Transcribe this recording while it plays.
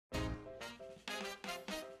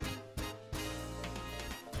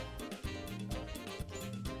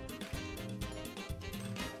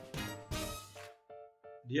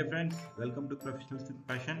Dear friends, welcome to Professionals with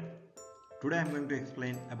Passion. Today I am going to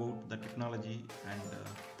explain about the technology and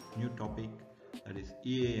new topic, that is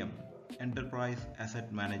EAM, Enterprise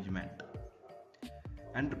Asset Management.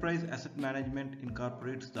 Enterprise Asset Management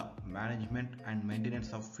incorporates the management and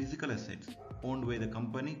maintenance of physical assets owned by the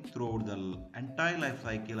company throughout the entire life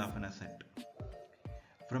cycle of an asset.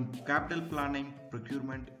 From capital planning,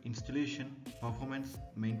 procurement, installation, performance,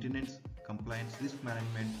 maintenance, compliance, risk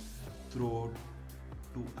management throughout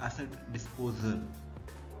to asset disposal.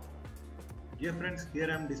 Dear friends, here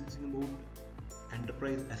I am discussing about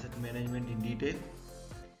enterprise asset management in detail.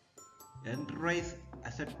 Enterprise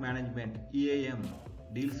asset management (EAM)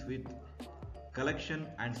 deals with collection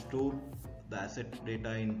and store the asset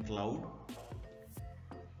data in cloud,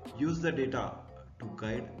 use the data to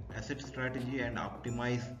guide asset strategy and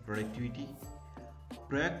optimize productivity,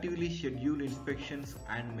 proactively schedule inspections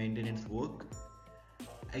and maintenance work,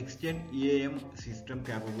 extend EAM system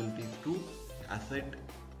capabilities to asset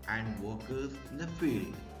and workers in the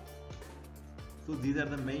field. So these are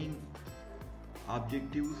the main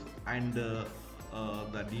objectives and the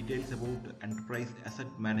details about enterprise asset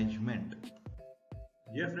management.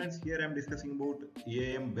 Dear friends, here I am discussing about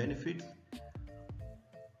EAM benefits.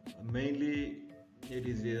 Mainly it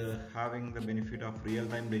is having the benefit of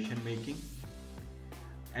real-time decision making,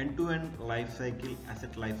 end-to-end life cycle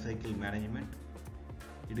asset life cycle management.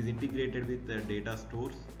 It is integrated with the data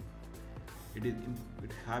stores. It is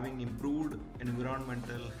having improved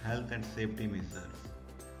environmental health and safety measures.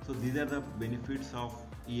 So these are the benefits of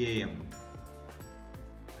EAM.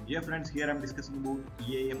 Dear friends, here I am discussing about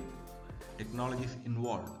EAM technologies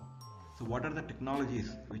involved. So what are the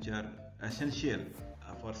technologies which are essential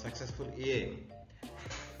for successful EAM?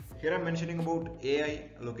 Here I am mentioning about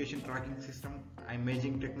AI, location tracking system,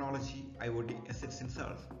 imaging technology, IoT asset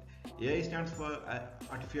sensors. AI stands for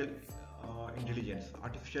artificial intelligence.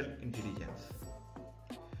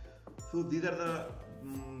 So these are the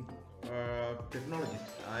technologies.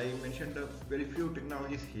 I mentioned very few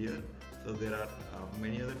technologies here. So there are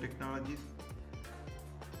many other technologies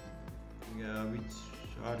which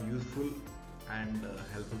are useful and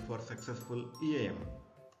helpful for successful EAM.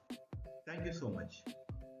 Thank you so much.